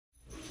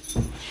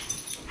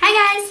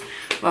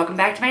Welcome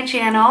back to my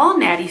channel,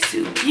 Nattie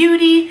Sue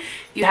Beauty.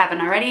 If you haven't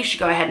already, you should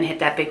go ahead and hit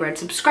that big red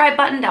subscribe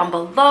button down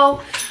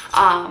below.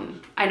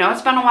 I know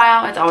it's been a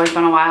while. It's always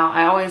been a while.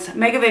 I always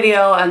make a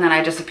video and then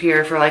I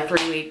disappear for like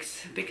 3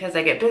 weeks because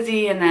I get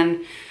busy and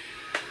then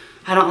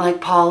I don't like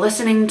Paul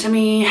listening to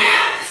me.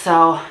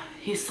 So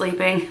he's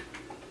sleeping.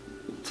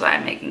 That's why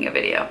I'm making a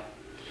video.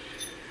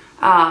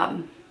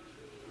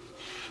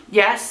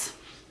 Yes,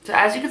 so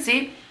as you can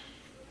see,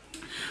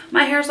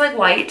 my hair's like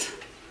white.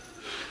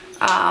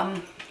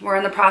 We're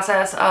in the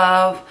process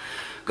of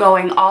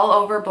going all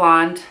over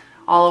blonde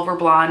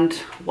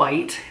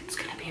white. It's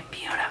gonna be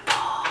beautiful.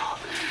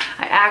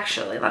 I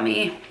actually, let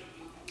me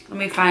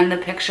find the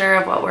picture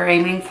of what we're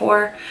aiming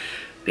for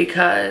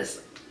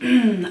because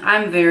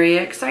I'm very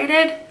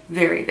excited,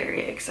 very,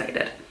 very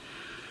excited.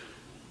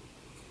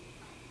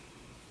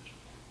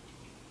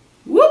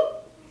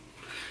 Whoop!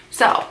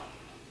 So,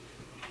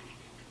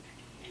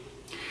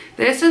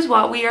 this is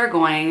what we are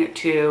going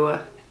to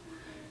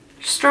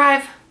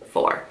strive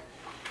for.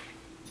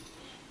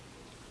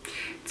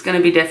 It's gonna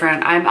be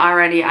different.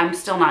 I'm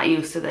still not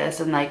used to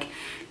this, and like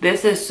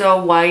this is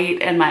so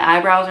white and my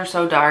eyebrows are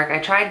so dark. I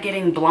tried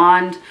getting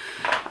blonde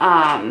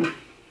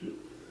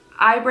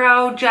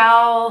eyebrow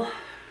gel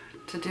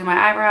to do my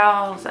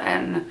eyebrows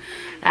and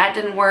that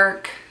didn't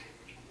work.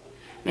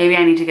 Maybe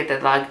I need to get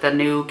the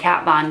new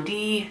Kat Von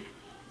D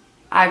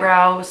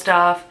eyebrow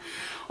stuff,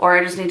 or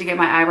I just need to get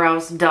my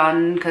eyebrows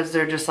done because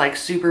they're just like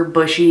super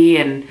bushy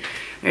and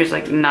there's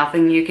like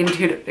nothing you can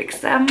do to fix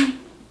them.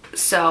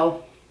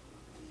 So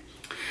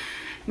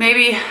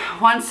maybe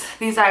once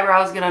these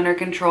eyebrows get under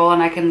control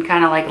and I can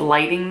kind of like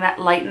lighten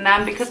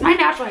them, because my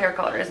natural hair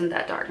color isn't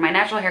that dark. My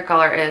natural hair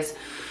color is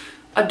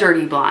a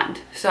dirty blonde.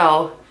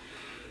 So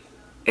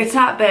it's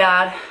not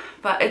bad,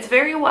 but it's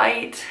very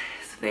white.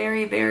 It's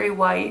very, very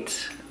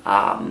white.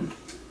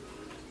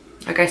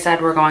 Like I said,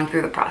 we're going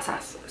through the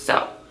process.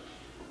 So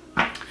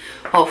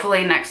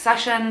hopefully next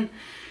session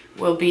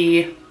will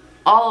be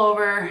all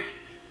over.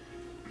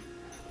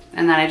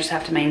 And then I just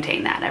have to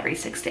maintain that every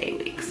 6 to 8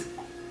 weeks.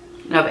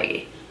 No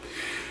biggie.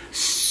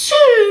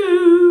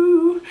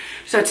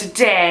 So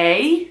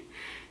today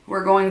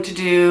we're going to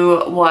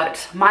do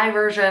what my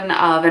version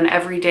of an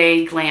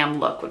everyday glam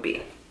look would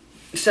be.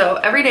 So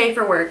every day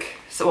for work,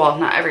 well,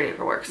 not every day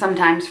for work,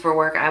 sometimes for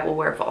work I will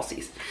wear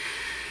falsies.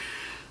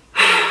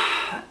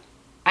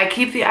 I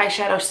keep the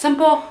eyeshadow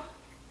simple,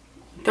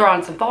 throw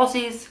on some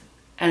falsies,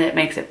 and it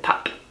makes it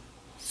pop.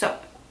 So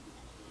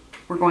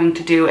we're going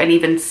to do an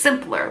even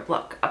simpler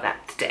look of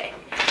that today.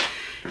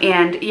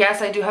 And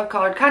yes, I do have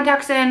colored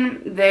contacts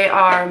in. They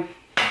are,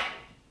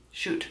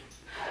 shoot,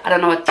 I don't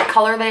know what the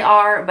color they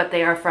are, but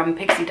they are from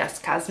Pixie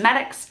Dust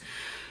Cosmetics.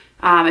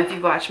 If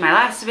you've watched my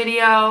last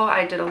video,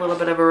 I did a little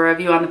bit of a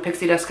review on the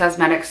Pixie Dust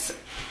Cosmetics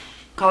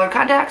colored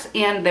contacts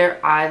and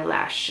their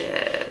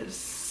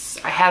eyelashes.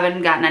 I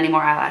haven't gotten any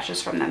more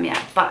eyelashes from them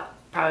yet, but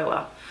probably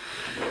will.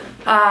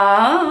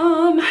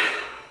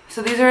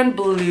 So these are in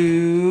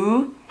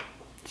blue.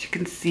 As you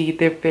can see,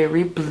 they're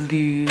very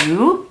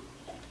blue.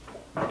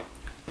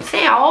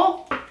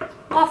 So,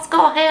 let's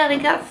go ahead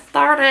and get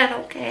started,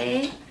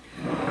 okay?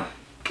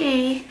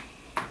 Okay.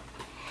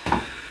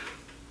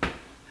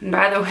 And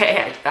by the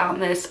way, I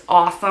found this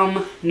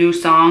awesome new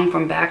song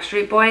from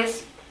Backstreet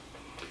Boys.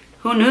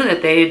 Who knew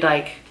that they'd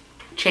like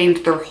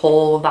changed their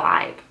whole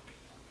vibe?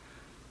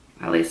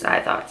 At least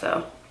I thought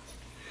so.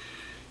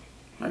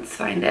 Let's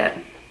find it.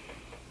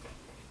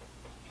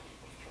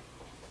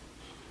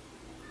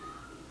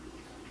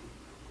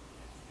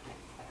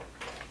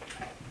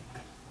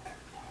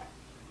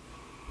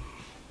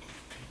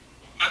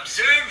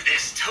 Observe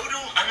this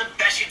total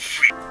unabashed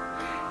free.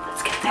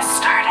 Let's get this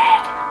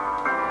started.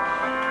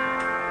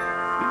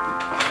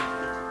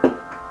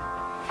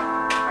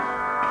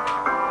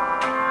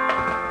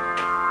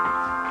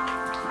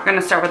 We're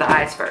gonna start with the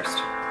eyes first.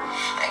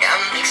 I got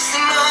mixed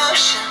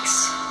emotions.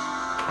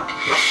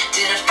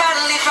 Did I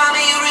finally find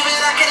me a river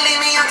that can lead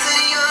me out to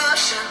the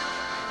ocean?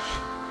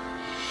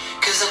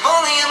 Cause I've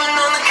only ever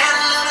known the kind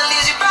of love that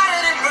leaves you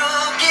battered and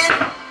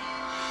broken.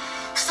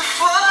 So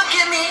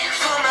forgive me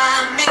for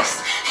my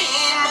mixed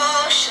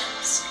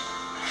emotions.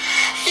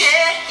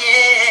 Yeah,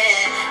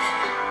 yeah.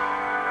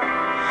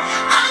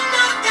 I'm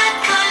not that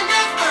kind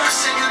of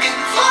person who can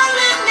fall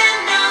in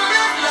and out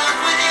of love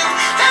with you.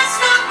 That's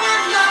not what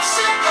love's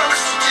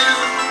supposed to do.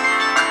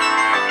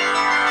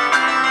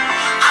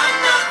 I'm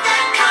not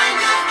that kind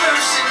of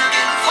person who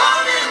can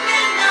fall in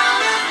and out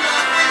of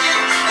love with you.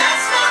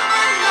 That's not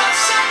what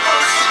love's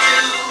supposed to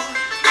do.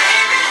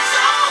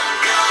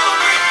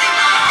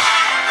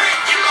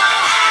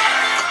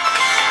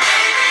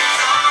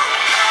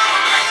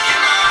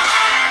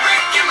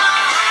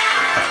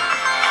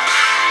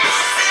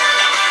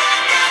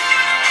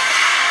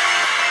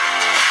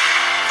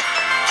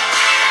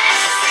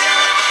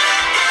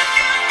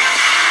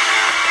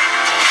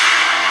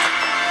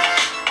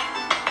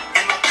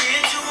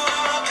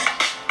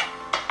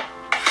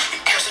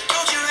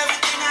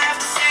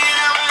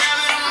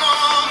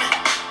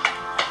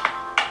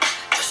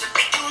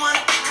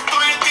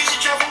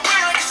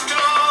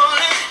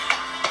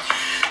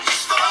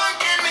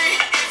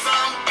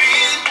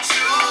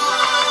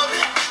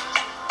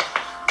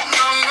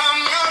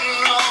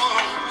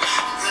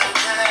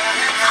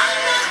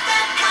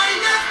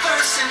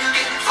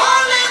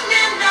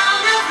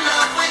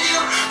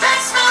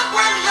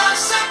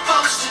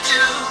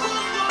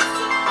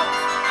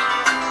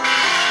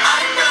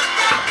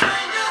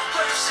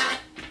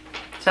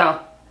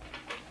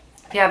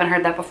 If you haven't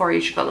heard that before, you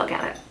should go look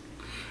at it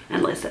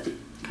and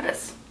listen,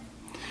 because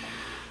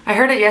I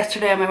heard it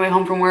yesterday on my way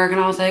home from work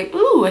and I was like,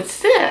 ooh, it's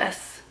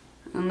this.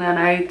 And then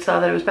I saw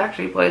that it was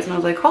Backstreet Boys and I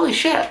was like, holy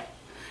shit,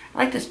 I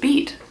like this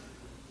beat.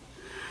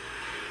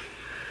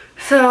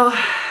 So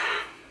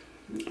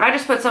I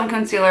just put some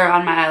concealer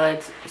on my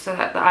eyelids so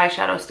that the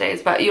eyeshadow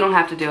stays, but you don't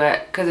have to do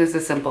it because it's a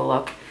simple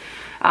look.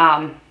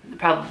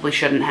 Probably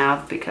shouldn't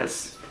have,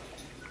 because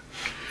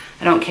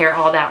I don't care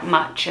all that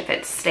much if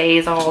it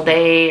stays all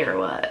day or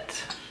what.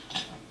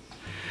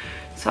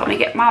 So let me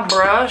get my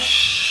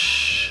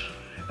brush,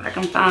 if I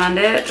can find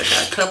it. I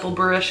got a couple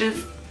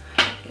brushes.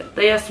 Get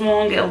this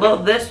one,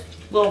 this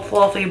little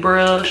fluffy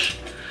brush.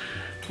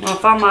 I'll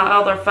find my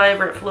other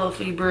favorite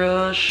fluffy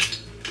brush.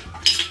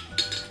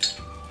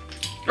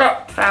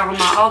 Oh, found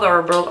my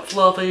other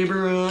fluffy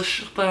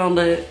brush. Found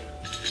it.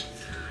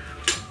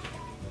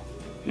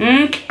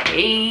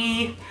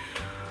 Okay.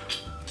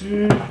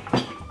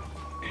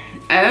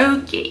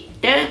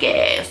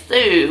 Okay, so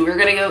we're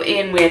gonna go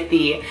in with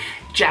the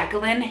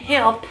Jaclyn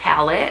Hill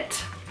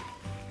palette,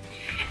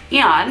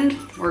 and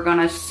we're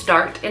gonna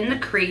start in the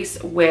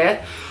crease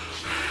with,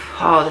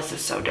 oh, this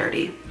is so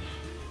dirty.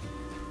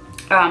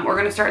 We're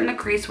gonna start in the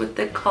crease with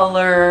the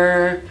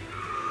color,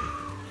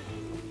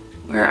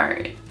 where are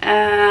you?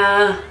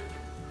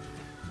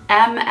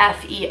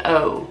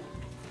 MFEO.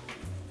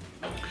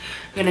 I'm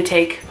gonna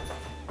take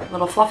a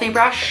little fluffy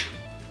brush,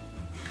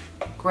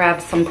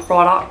 grab some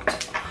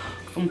product,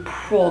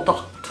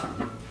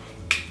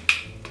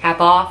 tap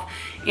off,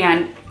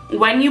 and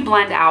when you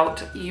blend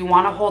out, you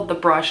want to hold the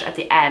brush at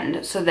the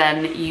end, so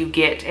then you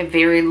get a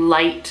very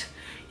light,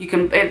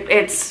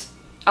 it's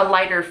a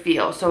lighter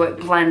feel, so it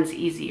blends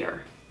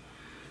easier.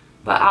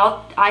 But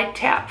I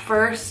tap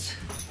first,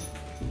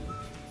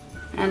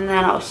 and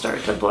then I'll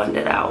start to blend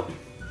it out.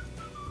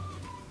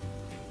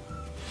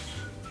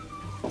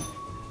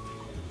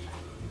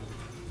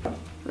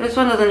 This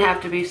one doesn't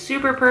have to be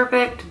super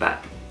perfect,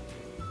 but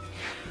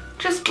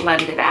just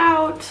blend it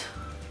out.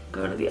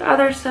 Go to the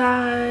other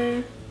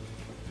side.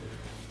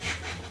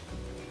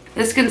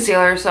 This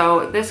concealer,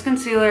 so this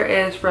concealer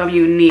is from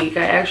Younique.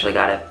 I actually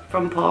got it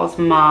from Paul's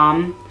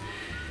mom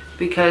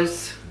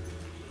because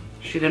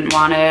she didn't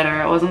want it,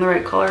 or it wasn't the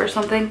right color or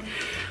something.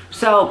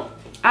 So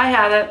I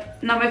have it,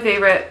 not my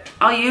favorite.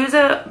 I'll use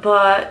it,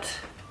 but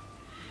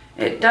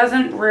it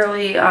doesn't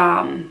really,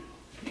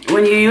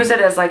 when you use it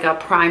as like a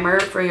primer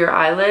for your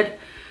eyelid,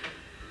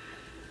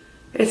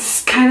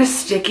 it's kind of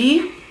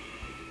sticky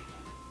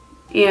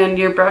and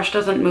your brush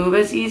doesn't move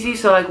as easy.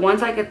 So like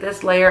once I get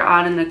this layer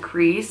on in the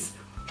crease,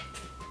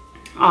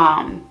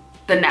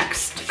 the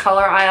next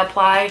color I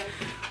apply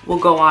will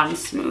go on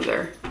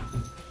smoother.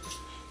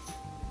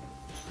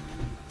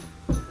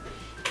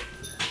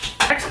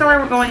 Next color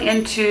we're going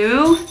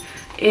into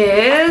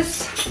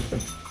is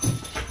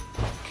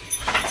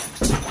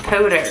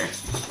powder.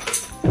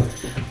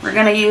 We're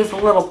gonna use a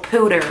little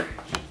powder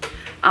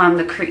on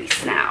the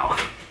crease now.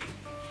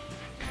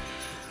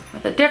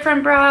 With a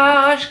different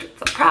brush, get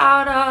the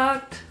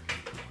product,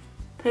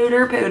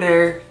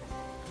 powder.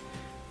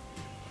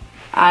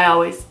 I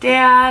always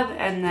dab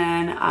and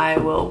then I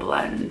will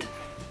blend.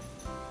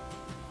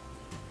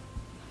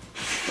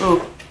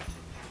 Ooh,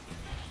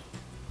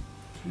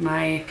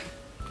 my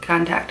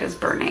contact is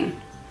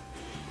burning.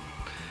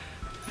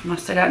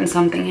 Must have gotten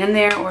something in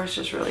there, or it's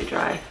just really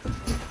dry.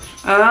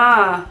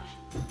 Ah,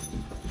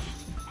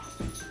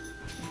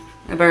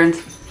 it burns.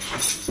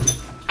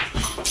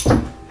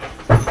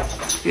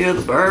 Feel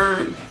the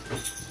burn.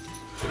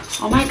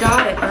 Oh my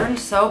God, it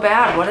burns so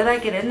bad. What did I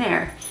get in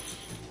there?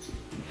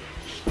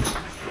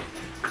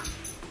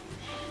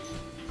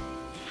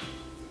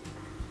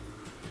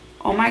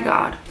 Oh my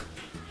God.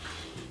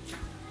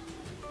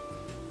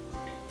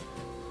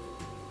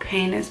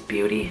 Pain is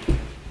beauty.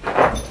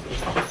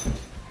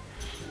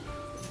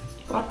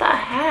 What the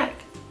heck?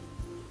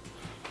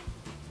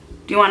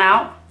 Do you want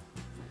out?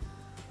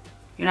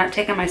 You're not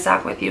taking my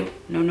sock with you.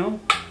 No, no.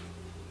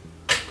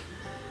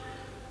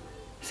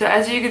 So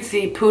as you can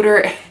see,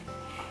 powder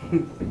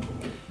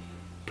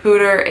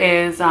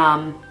is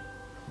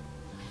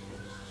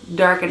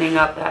darkening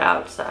up that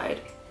outside.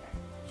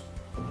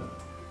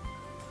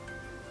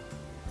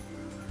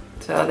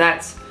 So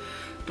that's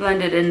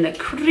blended in the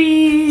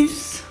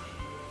crease.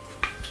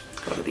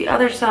 Go to the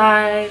other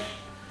side.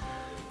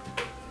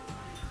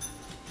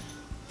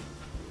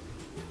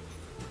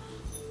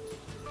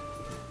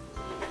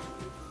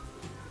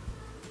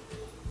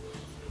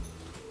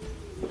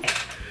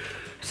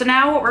 So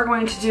now what we're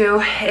going to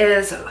do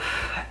is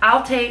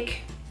I'll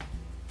take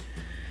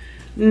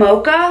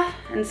Mocha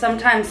and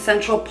sometimes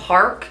Central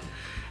Park,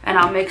 and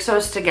I'll mix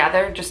those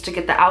together just to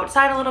get the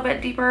outside a little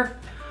bit deeper,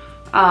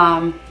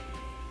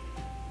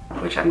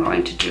 which I'm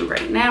going to do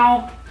right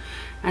now.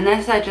 And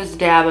this I just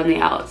dab on the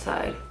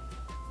outside.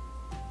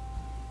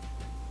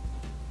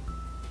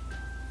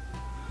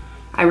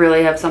 I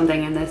really have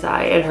something in this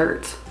eye, it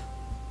hurts.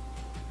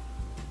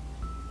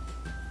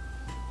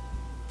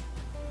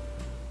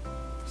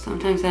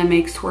 Sometimes I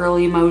make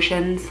swirly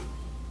motions.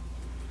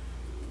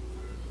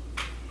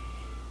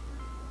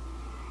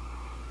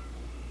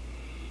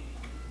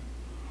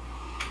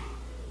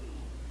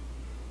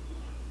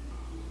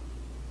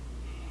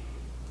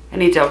 I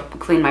need to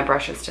clean my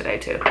brushes today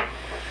too.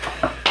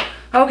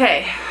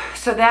 Okay,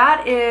 so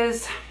that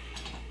is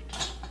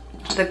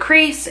the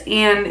crease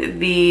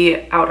and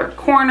the outer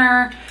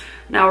corner.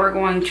 Now we're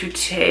going to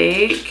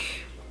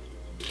take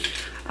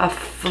a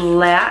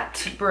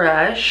flat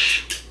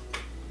brush.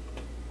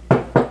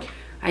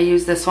 I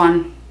use this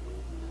one,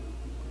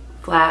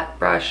 flat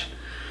brush.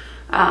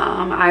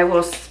 I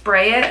will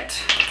spray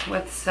it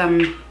with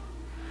some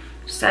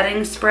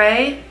setting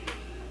spray.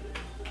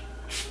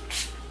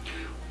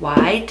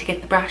 Why? To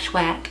get the brush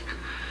wet.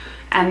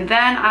 And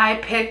then I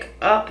pick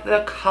up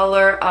the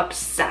color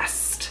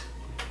Obsessed.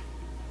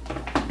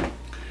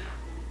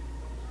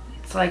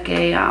 It's like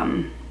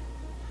a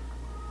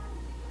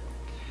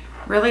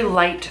really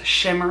light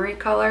shimmery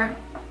color.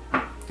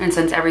 And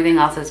since everything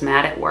else is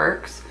matte, it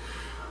works.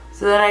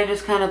 So then I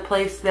just kind of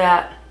place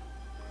that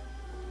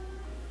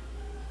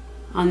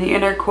on the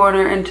inner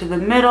corner into the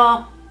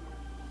middle.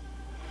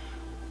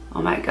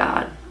 Oh my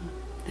God,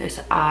 this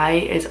eye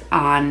is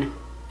on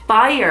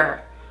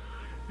fire.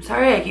 I'm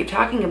sorry I keep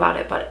talking about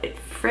it, but it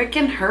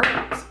freaking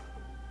hurts.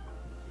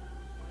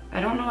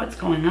 I don't know what's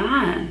going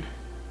on.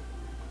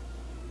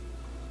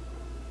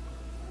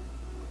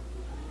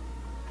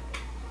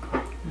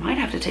 Might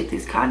have to take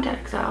these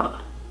contacts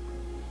out.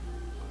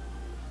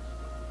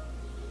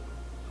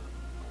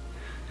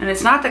 And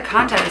it's not the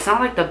contact, it's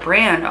not like the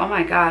brand. Oh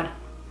my God.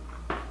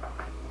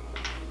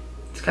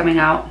 It's coming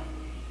out.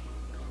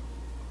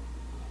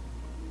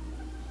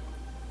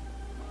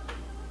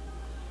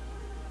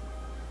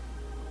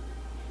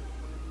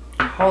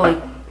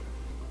 Holy.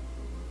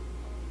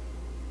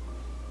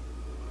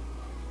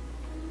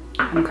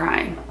 I'm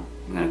crying.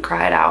 I'm gonna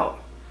cry it out.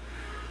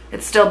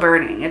 It's still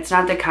burning. It's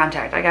not the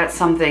contact. I got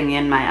something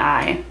in my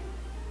eye.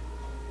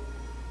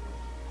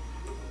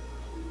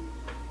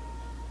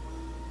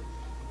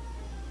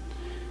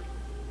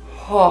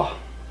 Oh.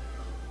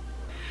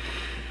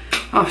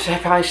 Oh, so I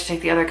probably should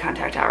take the other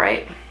contact out,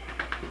 right?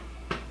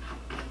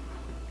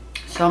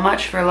 So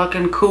much for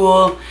looking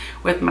cool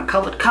with my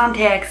colored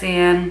contacts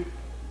in.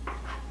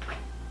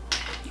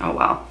 Oh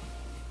well.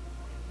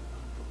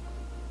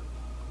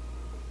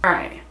 All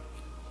right.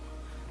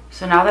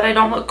 So now that I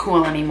don't look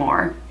cool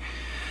anymore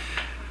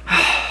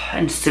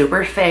and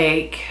super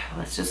fake,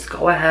 let's just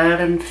go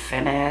ahead and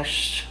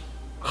finish.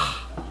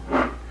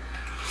 All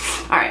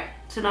right.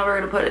 So now we're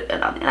gonna put it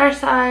on the other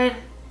side.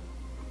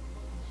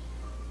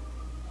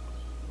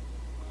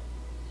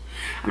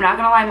 I'm not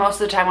gonna lie,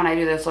 most of the time when I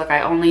do this look,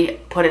 I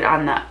only put it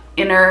on the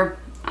inner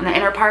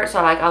part.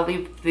 So like I'll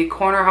leave the inner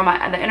corner of my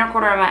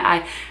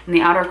eye and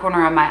the outer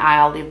corner of my eye,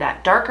 I'll leave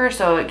that darker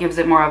so it gives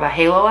it more of a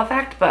halo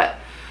effect, but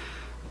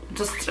I'm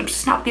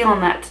just not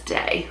feeling that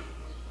today.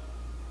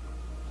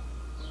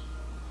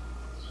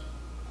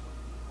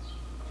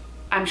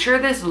 I'm sure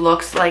this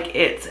looks like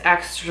it's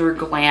extra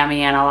glammy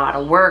and a lot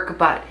of work,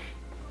 but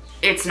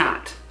it's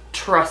not.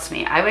 Trust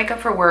me. I wake up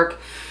for work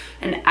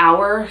an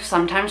hour,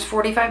 sometimes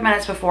 45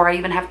 minutes before I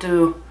even have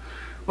to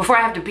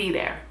be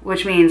there,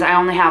 which means I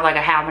only have like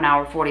a half an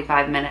hour,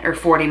 45 minutes or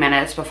 40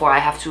 minutes before I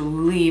have to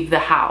leave the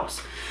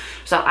house.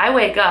 So I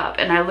wake up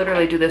and I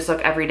literally do this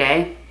look every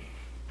day.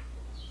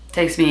 It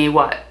takes me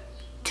what,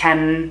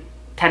 10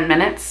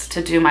 minutes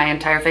to do my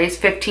entire face,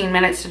 15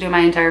 minutes to do my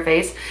entire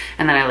face,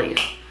 and then I leave.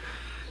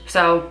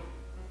 So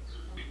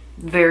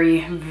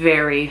very,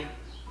 very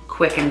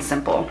quick and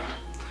simple.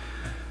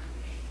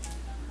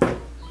 So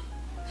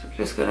we're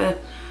just gonna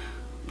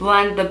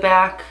blend the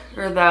back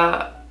or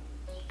the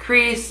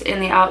crease in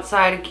the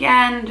outside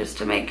again, just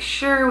to make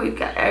sure we've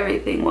got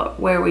everything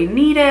where we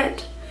need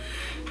it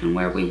and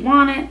where we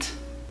want it.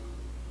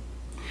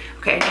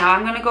 Okay, now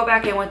I'm gonna go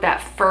back in with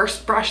that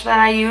first brush that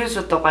I used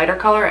with the lighter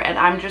color,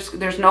 and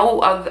there's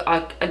no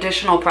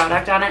additional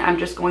product on it. I'm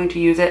just going to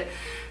use it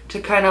to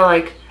kind of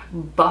like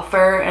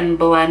buffer and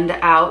blend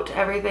out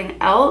everything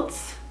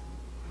else.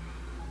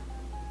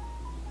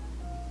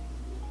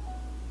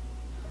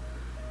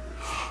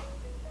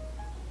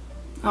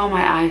 Oh,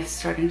 my eye is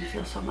starting to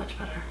feel so much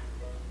better.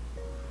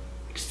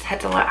 I just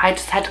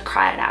had to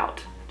cry it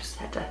out. I just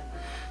had to,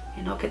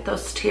 you know, get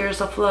those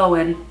tears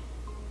a-flowing.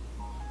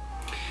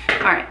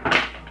 All right,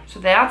 so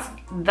that's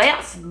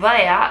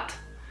that.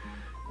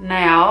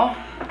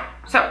 Now,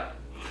 so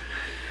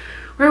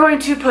we're going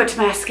to put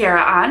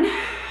mascara on.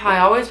 I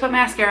always put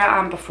mascara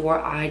on before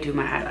I do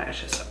my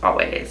eyelashes.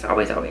 Always,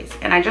 always, always.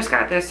 And I just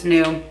got this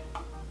new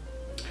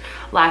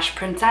Lash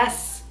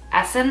Princess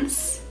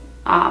Essence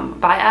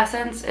by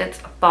Essence. It's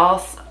a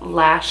false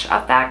lash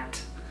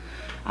effect.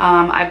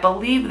 I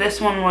believe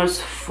this one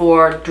was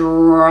for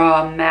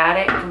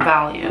dramatic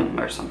volume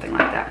or something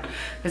like that,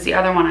 because the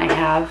other one I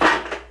have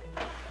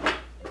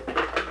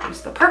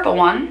is the purple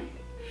one,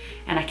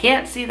 and I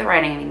can't see the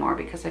writing anymore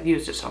because I've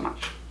used it so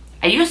much.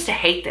 I used to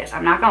hate this.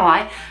 I'm not gonna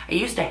lie. I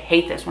used to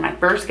hate this. When I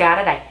first got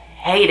it, I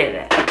hated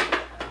it.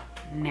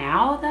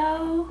 Now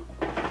though,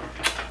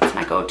 it's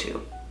my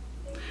go-to.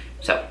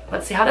 So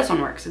let's see how this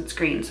one works. It's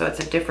green, so it's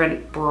a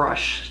different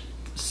brush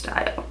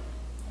style.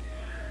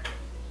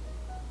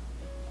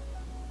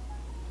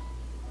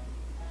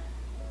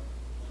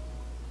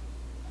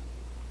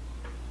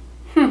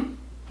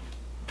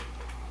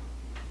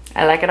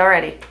 I like it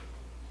already.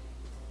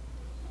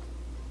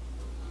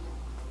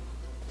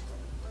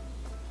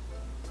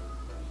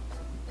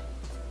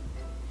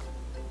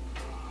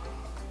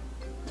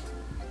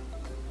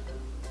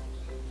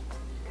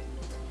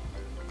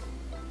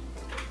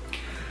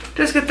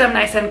 Just get them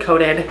nice and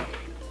coated.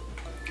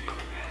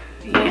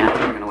 Yeah,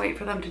 we're gonna wait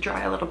for them to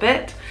dry a little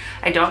bit.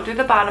 I don't do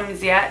the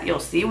bottoms yet. You'll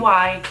see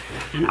why.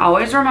 And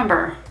always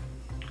remember,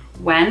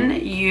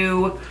 when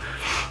you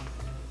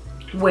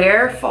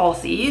wear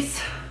falsies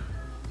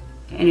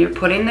and you're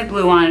putting the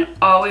glue on,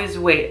 always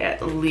wait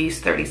at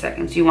least 30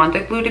 seconds. You want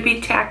the glue to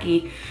be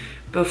tacky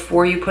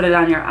before you put it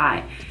on your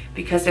eye.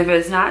 Because if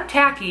it's not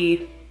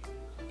tacky,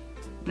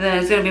 then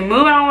it's gonna be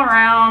moving all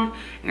around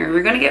and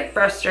you're gonna get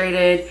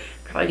frustrated.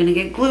 Probably gonna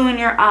get glue in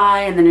your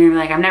eye and then you're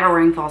like, I'm never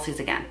wearing falsies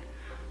again.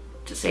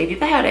 To save you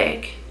the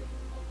headache,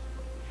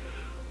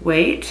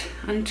 wait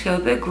until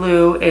the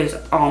glue is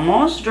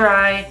almost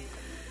dry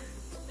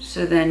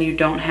so then you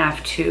don't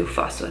have to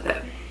fuss with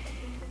it.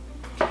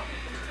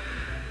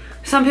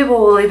 Some people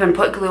will even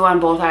put glue on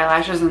both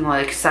eyelashes and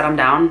like set them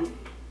down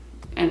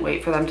and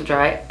wait for them to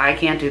dry. I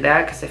can't do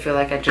that because I feel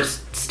like I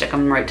just stick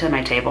them right to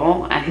my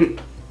table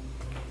and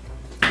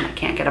I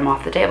can't get them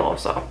off the table,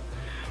 so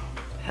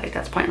I feel like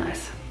that's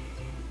pointless.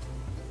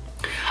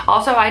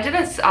 Also, I did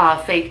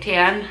a fake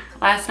tan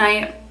last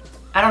night.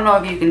 I don't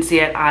know if you can see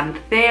it on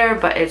there,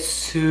 but it's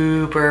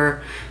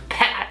super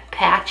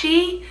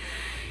patchy.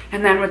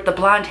 And then with the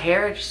blonde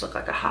hair, it just looked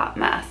like a hot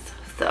mess.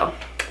 So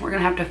we're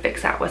gonna have to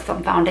fix that with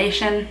some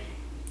foundation,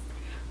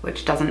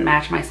 which doesn't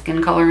match my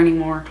skin color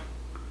anymore.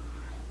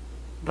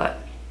 But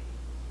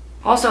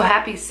also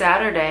happy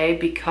Saturday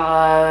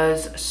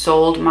because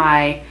sold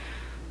my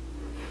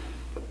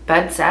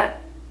bed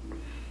set.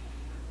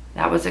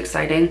 That was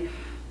exciting.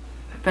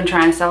 Been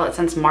trying to sell it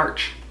since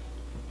March.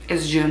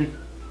 It's June.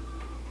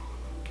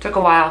 Took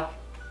a while.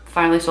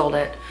 Finally sold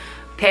it.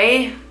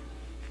 Pay,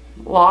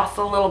 lost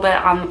a little bit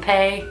on the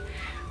pay,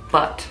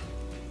 but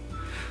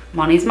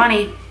money's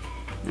money.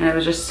 And it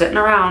was just sitting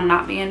around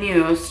not being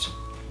used.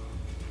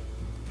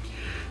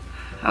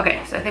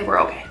 Okay, so I think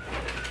we're okay.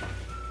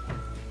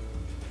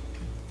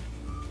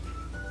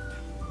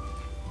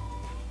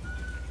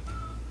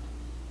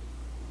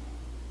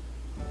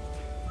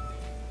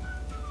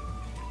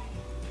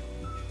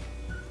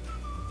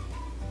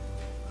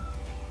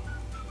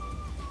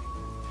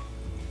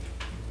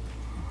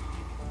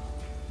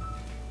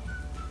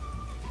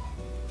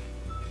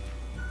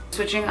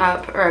 Switching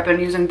up, or I've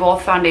been using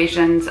both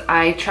foundations.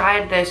 I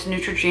tried this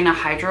Neutragena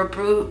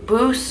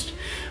Hydroboost,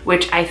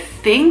 which I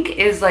think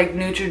is like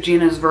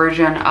Neutrogena's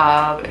version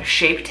of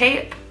Shape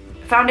Tape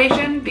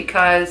foundation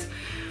because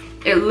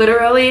it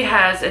literally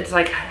has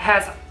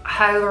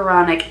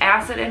hyaluronic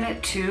acid in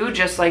it too,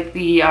 just like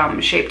the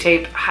Shape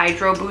Tape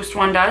Hydroboost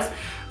one does.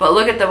 But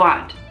look at the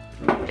wand.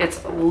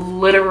 It's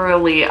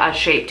literally a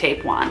Shape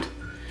Tape wand.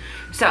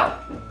 So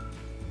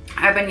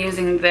I've been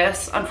using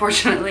this.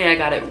 Unfortunately, I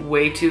got it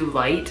way too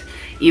light,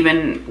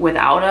 even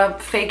without a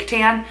fake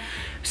tan.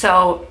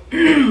 So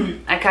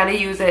I kind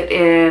of use it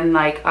in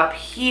like up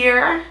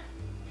here,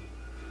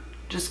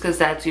 just because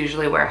that's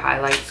usually where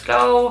highlights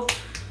go.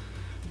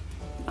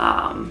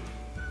 And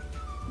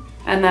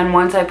then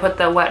once I put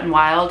the Wet n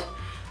Wild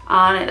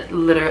on,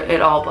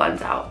 it all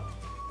blends out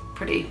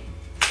pretty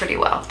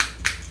well.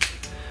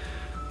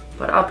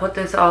 But I'll put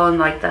this all in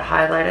like the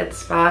highlighted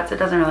spots. It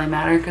doesn't really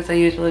matter because I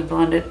usually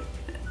blend it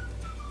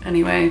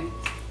anyway.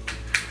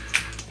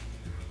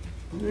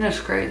 Isn't this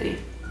crazy?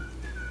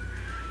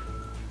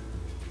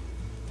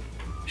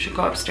 Should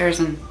go upstairs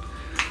and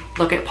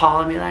look at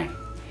Paul and be like,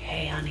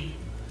 hey honey,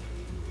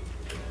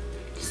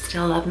 you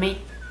still love me?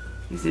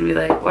 He's gonna be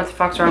like, what the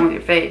fuck's wrong with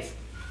your face?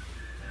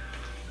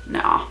 No.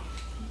 I'll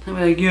be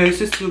like,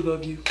 yes, I still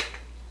love you.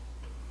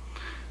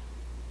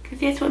 Cause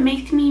that's what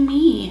makes me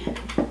me.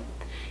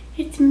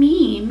 It's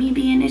me. Me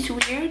being this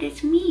weird,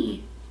 it's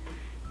me.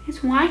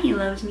 It's why he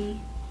loves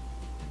me.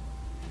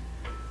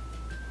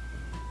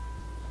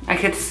 I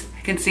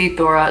can see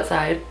Thor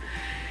outside.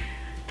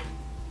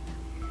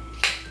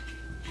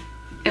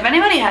 If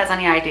anybody has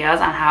any ideas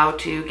on how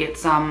to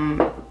get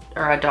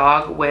a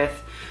dog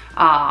with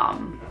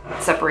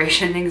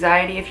separation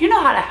anxiety, if you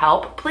know how to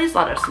help, please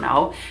let us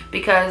know,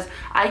 because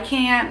I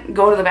can't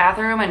go to the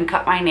bathroom and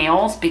cut my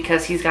nails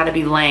because he's got to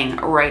be laying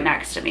right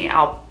next to me.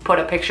 I'll put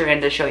a picture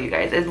in to show you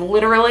guys. It's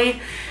literally,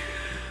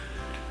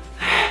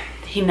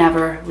 he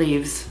never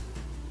leaves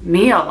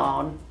me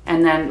alone.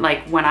 And then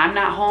like when I'm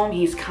not home,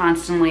 he's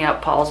constantly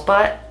up Paul's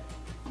butt.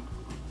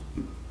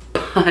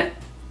 But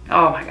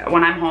oh my God,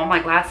 when I'm home,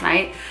 like last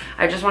night,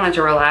 I just wanted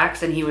to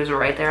relax and he was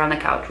right there on the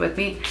couch with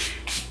me.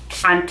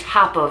 On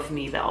top of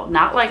me though,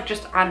 not like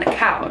just on the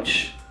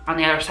couch, on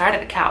the other side of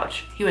the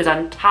couch. He was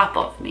on top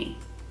of me.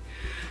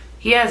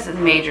 He has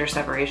major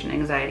separation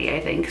anxiety,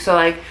 I think. So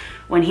like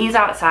when he's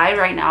outside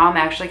right now, I'm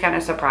actually kind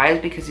of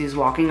surprised because he's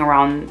walking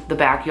around the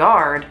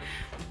backyard,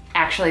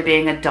 actually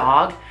being a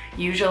dog.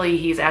 Usually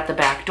he's at the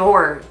back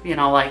door, you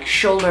know, like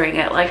shouldering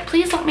it, like,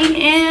 please let me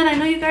in. I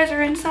know you guys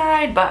are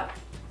inside, but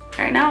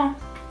right now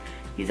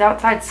he's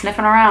outside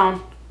sniffing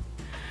around.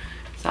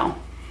 So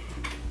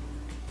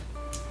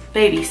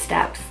Baby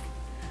steps.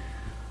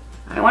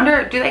 I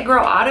wonder, do they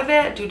grow out of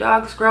it? Do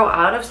dogs grow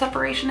out of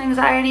separation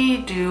anxiety?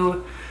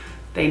 Do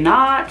they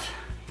not?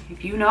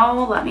 If you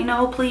know, let me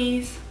know,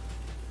 please.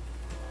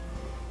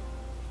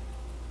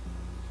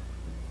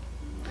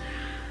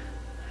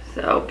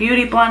 So,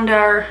 Beauty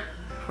Blender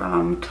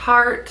from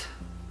Tarte.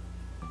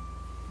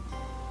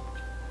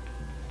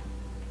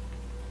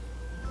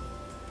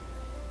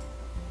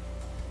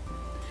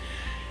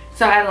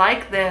 So I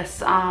like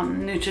this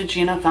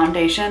Neutragena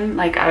foundation.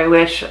 Like, I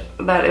wish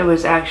that it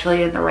was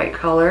actually in the right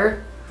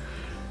color.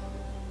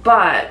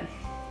 But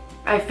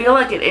I feel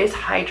like it is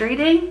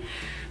hydrating,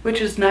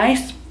 which is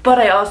nice. But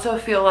I also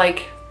feel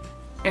like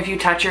if you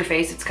touch your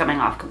face, it's coming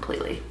off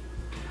completely.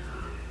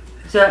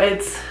 So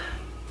it's,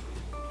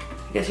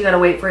 I guess you gotta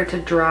wait for it to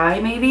dry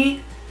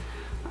maybe.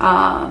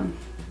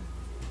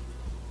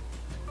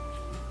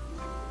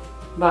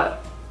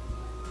 But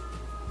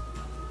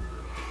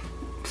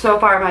so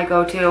far my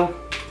go-to,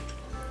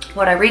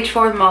 what I reach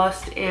for the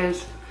most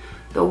is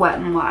the Wet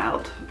n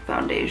Wild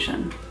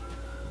foundation.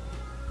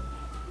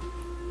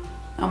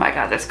 Oh my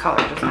god, this color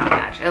does not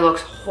match. It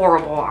looks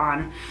horrible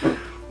on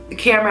the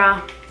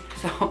camera.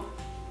 So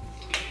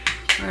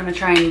we're gonna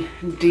try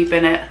and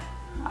deepen it.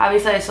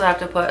 Obviously I still have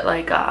to put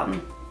like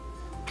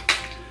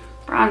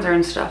bronzer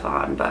and stuff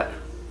on, but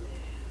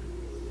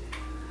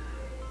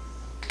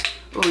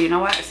oh, you know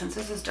what? Since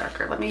this is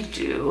darker, let me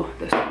do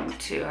this one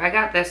too. I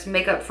got this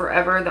Makeup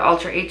Forever, the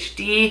Ultra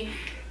HD.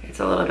 It's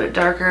a little bit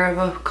darker of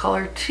a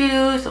color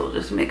too, so we'll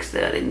just mix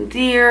that in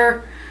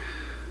there.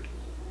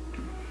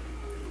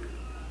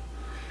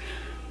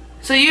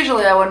 So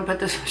usually I wouldn't put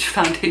this much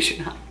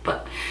foundation on,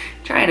 but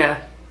I'm trying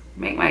to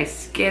make my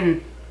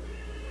skin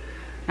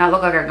not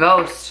look like a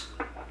ghost.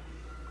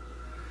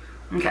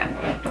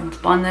 Okay, let's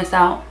blend this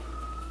out.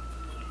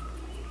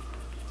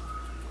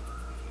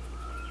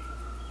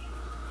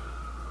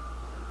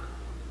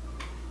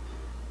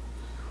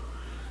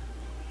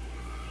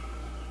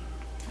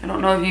 I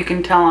don't know if you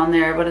can tell on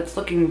there, but it's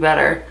looking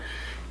better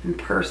in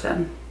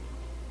person.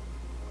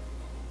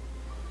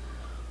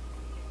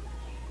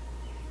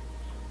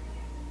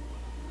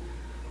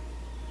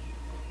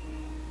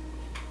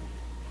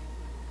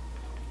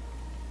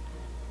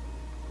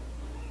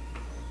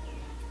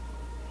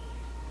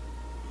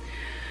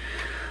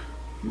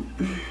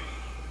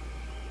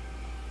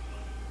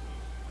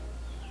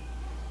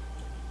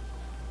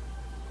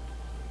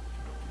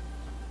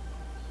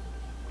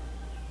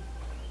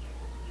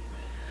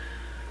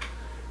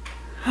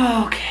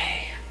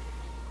 Okay.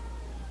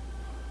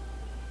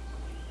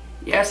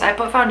 Yes, I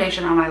put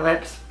foundation on my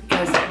lips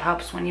because it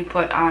helps when you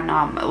put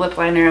on lip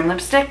liner and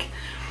lipstick.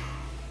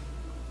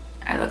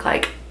 I look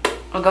like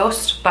a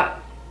ghost, but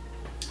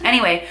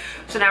anyway,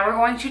 so now we're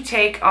going to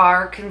take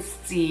our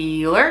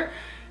concealer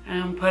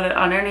and put it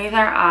underneath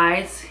our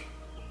eyes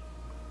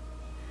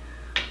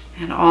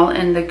and all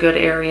in the good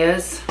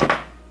areas.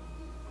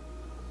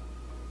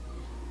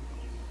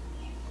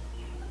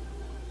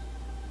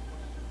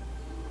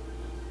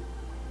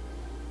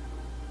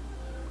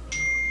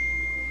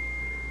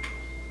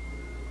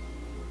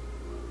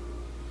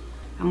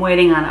 I'm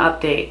waiting on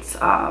updates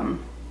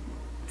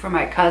from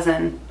my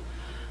cousin.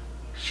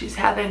 She's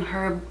having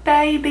her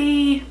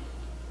baby.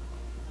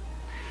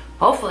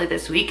 Hopefully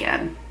this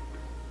weekend.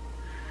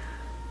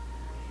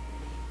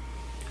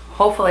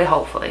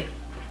 Hopefully.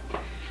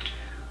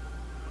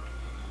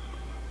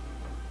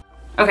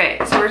 Okay,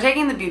 so we're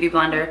taking the Beauty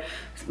Blender.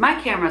 My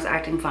camera's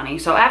acting funny.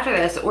 So after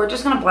this, we're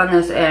just gonna blend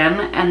this in,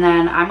 and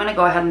then I'm gonna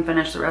go ahead and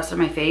finish the rest of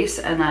my face,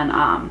 and then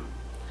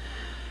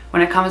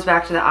when it comes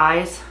back to the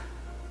eyes,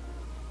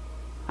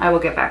 I will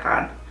get back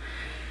on.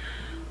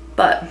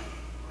 But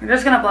we're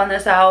just gonna blend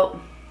this out.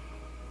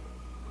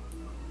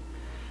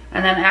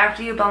 And then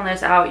after you blend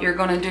this out, you're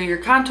gonna do your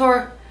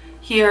contour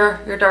here,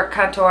 your dark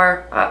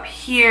contour up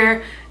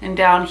here and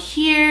down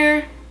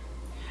here.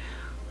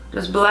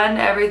 Just blend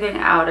everything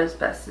out as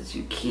best as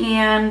you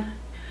can.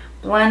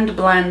 Blend,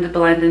 blend,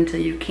 blend until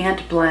you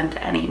can't blend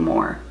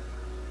anymore.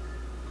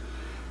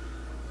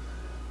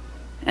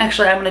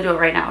 Actually, I'm gonna do it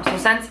right now. So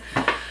since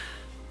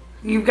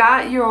you've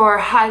got your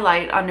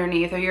highlight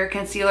underneath or your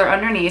concealer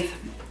underneath,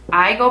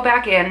 I go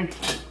back in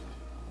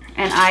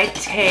and I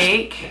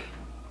take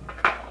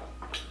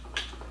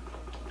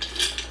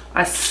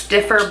a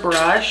stiffer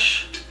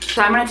brush.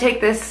 So I'm gonna take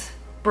this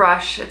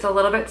brush, it's a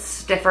little bit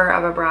stiffer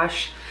of a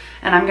brush,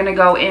 and I'm gonna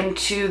go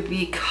into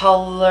the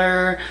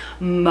color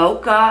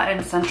Mocha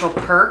and Central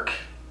Perk,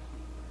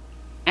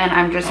 and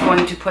I'm just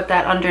going to put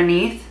that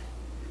underneath.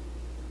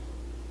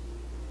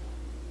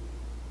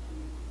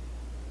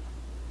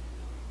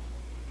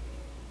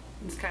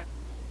 It's kind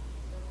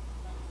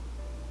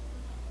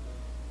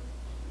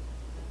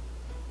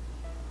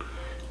of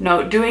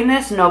no, doing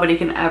this, nobody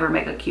can ever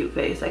make a cute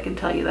face, I can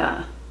tell you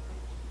that.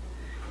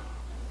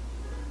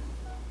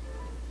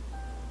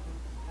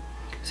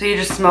 So you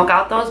just smoke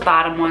out those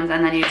bottom ones,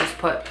 and then you just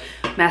put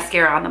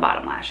mascara on the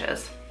bottom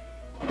lashes.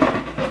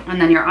 And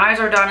then your eyes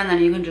are done, and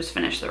then you can just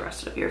finish the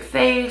rest of your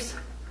face.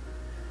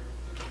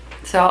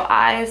 So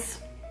eyes,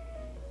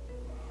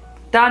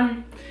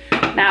 done.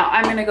 Now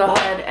I'm gonna go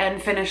ahead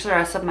and finish the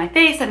rest of my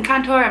face and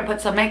contour and put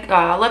some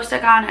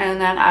lipstick on, and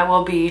then I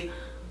will be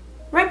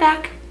right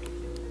back.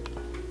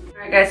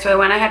 Alright guys, so I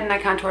went ahead and I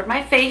contoured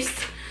my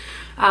face.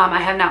 I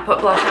have not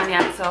put blush on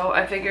yet, so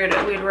I figured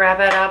we'd wrap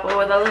it up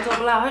with a little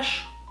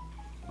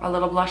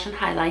blush and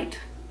highlight.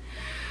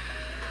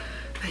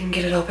 If I can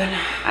get it open.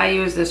 I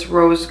use this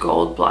rose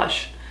gold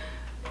blush.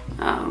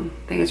 I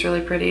think it's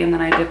really pretty, and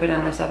then I dip it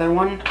in this other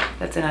one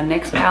that's in a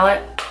NYX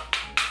palette.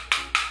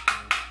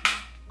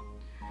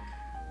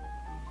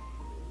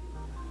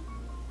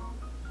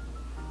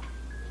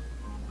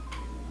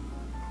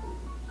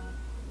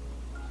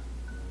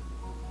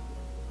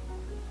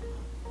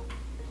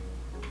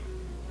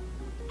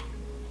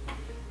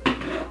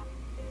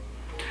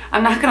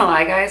 I'm not gonna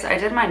lie guys, I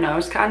did my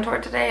nose contour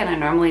today and I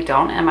normally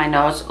don't, and my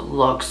nose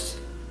looks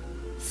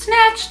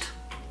snatched,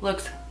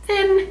 looks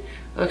thin,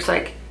 looks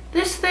like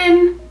this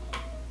thin.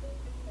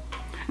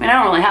 I mean, I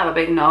don't really have a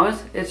big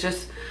nose, it's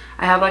just,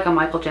 I have like a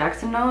Michael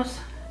Jackson nose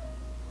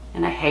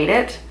and I hate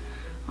it.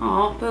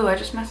 Oh, boo, I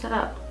just messed it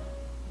up.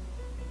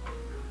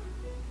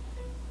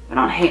 I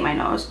don't hate my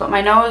nose, but my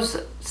nose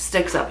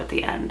sticks up at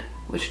the end,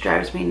 which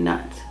drives me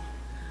nuts.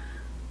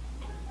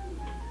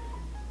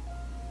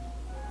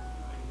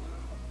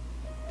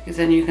 Because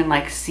then you can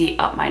like see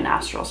up my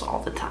nostrils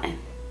all the time.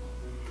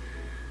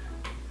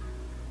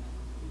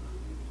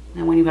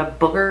 And when you have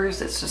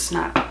boogers, it's just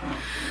not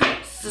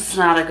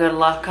a good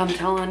look, I'm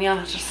telling you,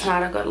 it's just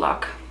not a good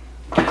look.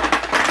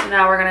 So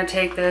now we're gonna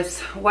take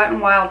this Wet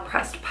n Wild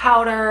pressed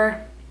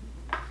powder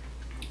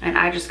and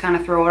I just kind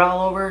of throw it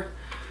all over.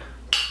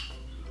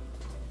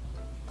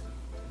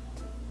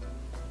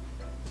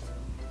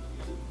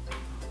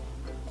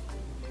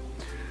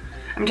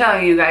 I'm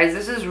telling you guys,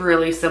 this is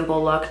really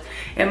simple look.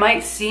 It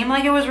might seem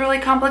like it was really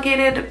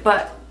complicated,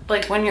 but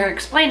like when you're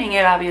explaining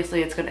it,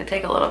 obviously it's gonna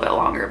take a little bit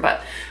longer,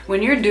 but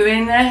when you're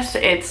doing this,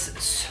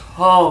 it's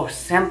so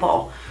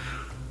simple.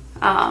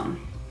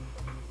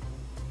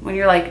 When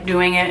you're like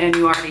doing it and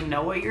you already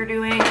know what you're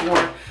doing,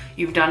 or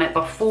you've done it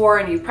before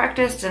and you've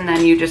practiced and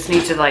then you just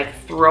need to like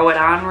throw it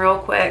on real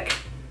quick,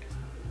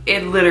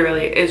 it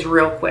literally is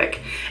real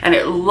quick. And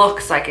it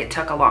looks like it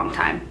took a long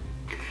time,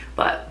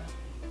 but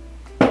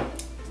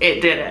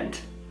it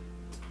didn't.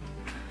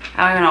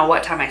 I don't even know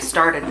what time I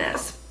started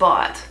this,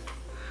 but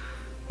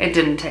it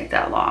didn't take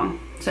that long.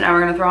 So now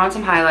we're gonna throw on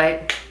some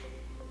highlight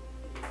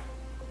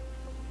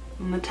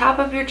on the top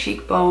of your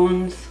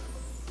cheekbones.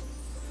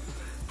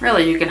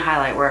 Really, you can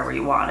highlight wherever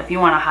you want. If you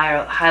want to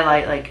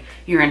highlight like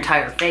your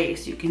entire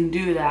face, you can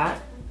do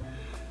that.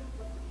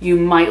 You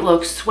might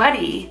look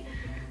sweaty,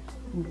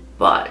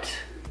 but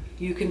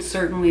you can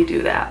certainly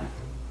do that.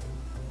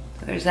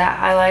 There's that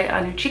highlight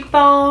on your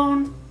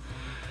cheekbone.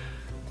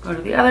 Go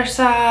to the other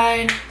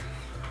side.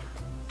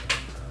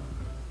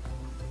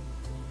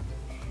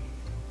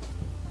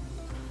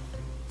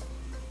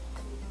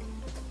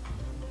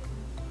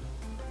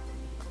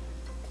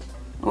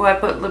 Oh, I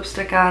put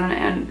lipstick on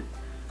and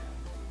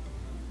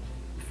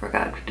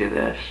forgot to do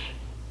this.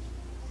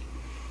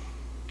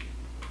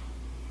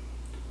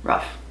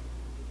 Rough.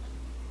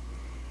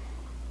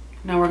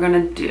 Now we're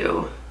gonna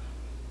do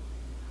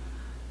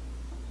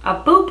a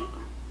boop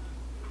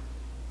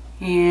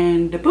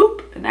and a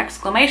boop, an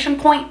exclamation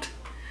point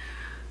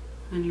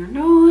on your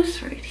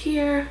nose right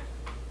here.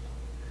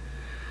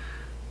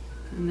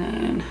 And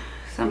then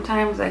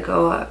sometimes I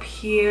go up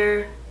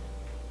here.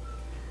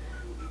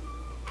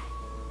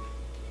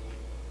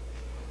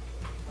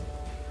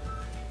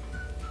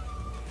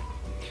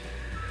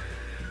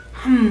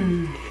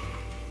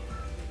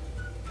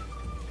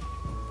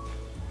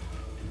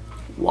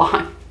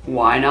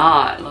 Why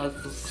not?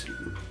 Let's just...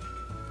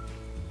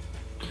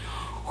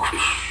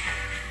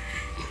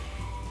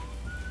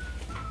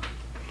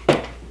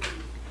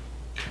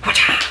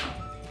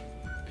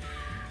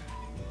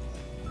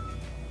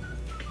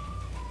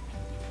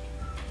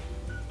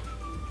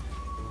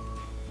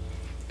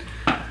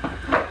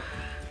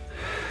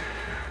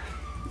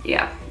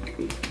 Yeah,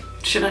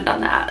 shouldn't have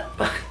done that,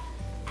 but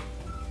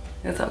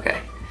it's okay.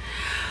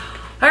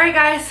 All right,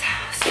 guys,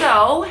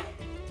 so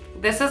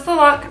this is the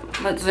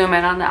look. Let's zoom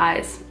in on the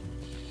eyes.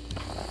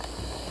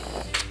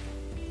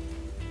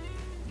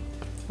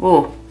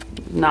 Ooh,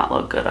 not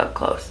look good up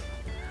close.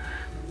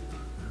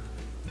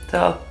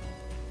 So,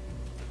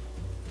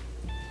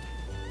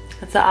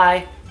 that's the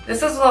eye.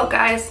 This is the look,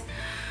 guys.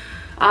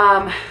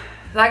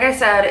 Like I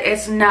said,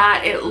 it's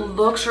not, it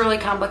looks really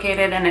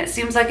complicated and it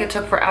seems like it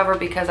took forever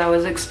because I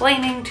was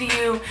explaining to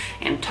you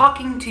and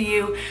talking to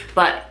you,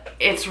 but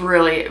it's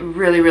really,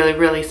 really, really,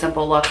 really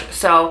simple look.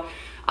 So,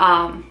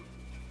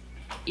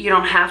 you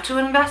don't have to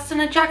invest in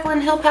a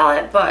Jaclyn Hill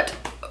palette, but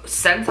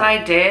since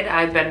I did,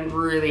 I've been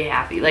really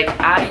happy. Like,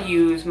 I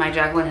use my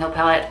Jaclyn Hill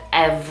palette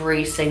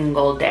every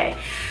single day.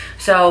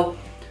 So,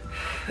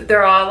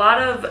 there are a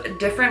lot of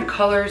different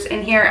colors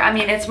in here. I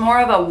mean, it's more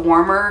of a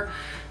warmer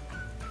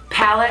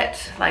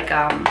palette, like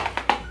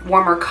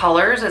warmer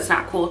colors. It's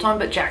not cool tone,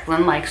 but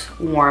Jaclyn likes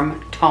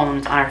warm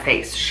tones on her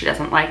face. She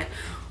doesn't like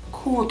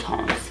cool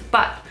tones.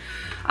 But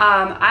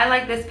I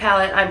like this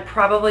palette. I'm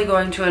probably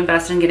going to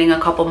invest in getting a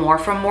couple more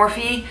from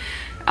Morphe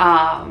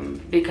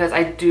because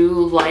I do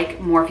like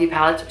Morphe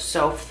palettes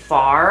so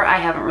far. I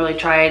haven't really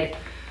tried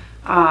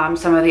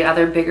some of the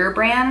other bigger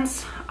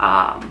brands.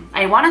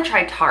 I want to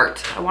try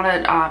Tarte. I want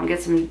to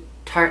get some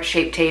Tarte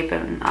Shape Tape,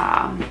 and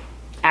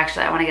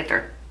actually I want to get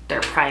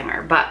their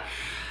primer, but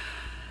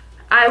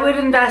I would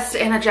invest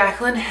in a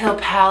Jaclyn Hill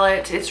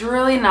palette. It's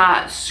really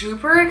not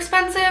super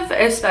expensive,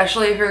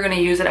 especially if you're going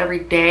to use it every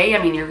day.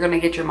 I mean, you're going to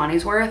get your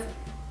money's worth,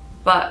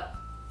 but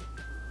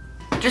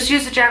just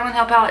use the Jaclyn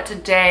Hill palette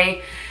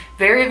today.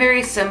 Very,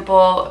 very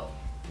simple.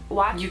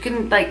 You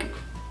can like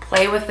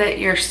play with it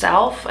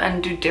yourself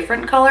and do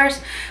different colors,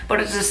 but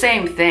it's the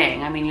same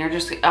thing. I mean, you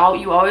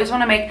always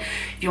want to make,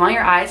 if you want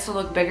your eyes to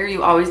look bigger,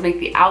 you always make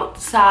the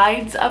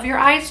outsides of your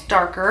eyes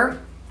darker.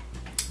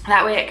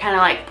 That way it kind of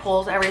like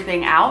pulls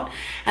everything out,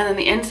 and then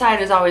the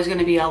inside is always going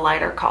to be a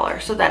lighter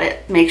color so that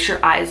it makes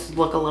your eyes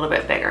look a little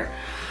bit bigger.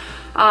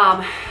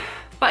 But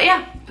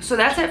yeah, so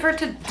that's it for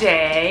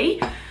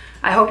today.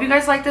 I hope you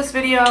guys liked this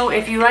video.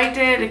 If you liked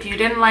it, if you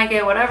didn't like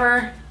it,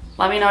 whatever,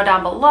 let me know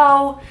down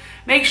below.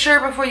 Make sure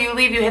before you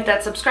leave you hit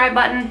that subscribe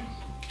button,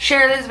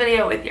 share this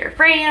video with your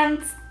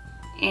friends,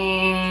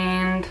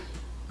 and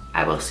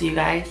I will see you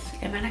guys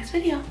in my next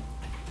video.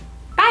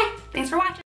 Bye. Thanks for watching.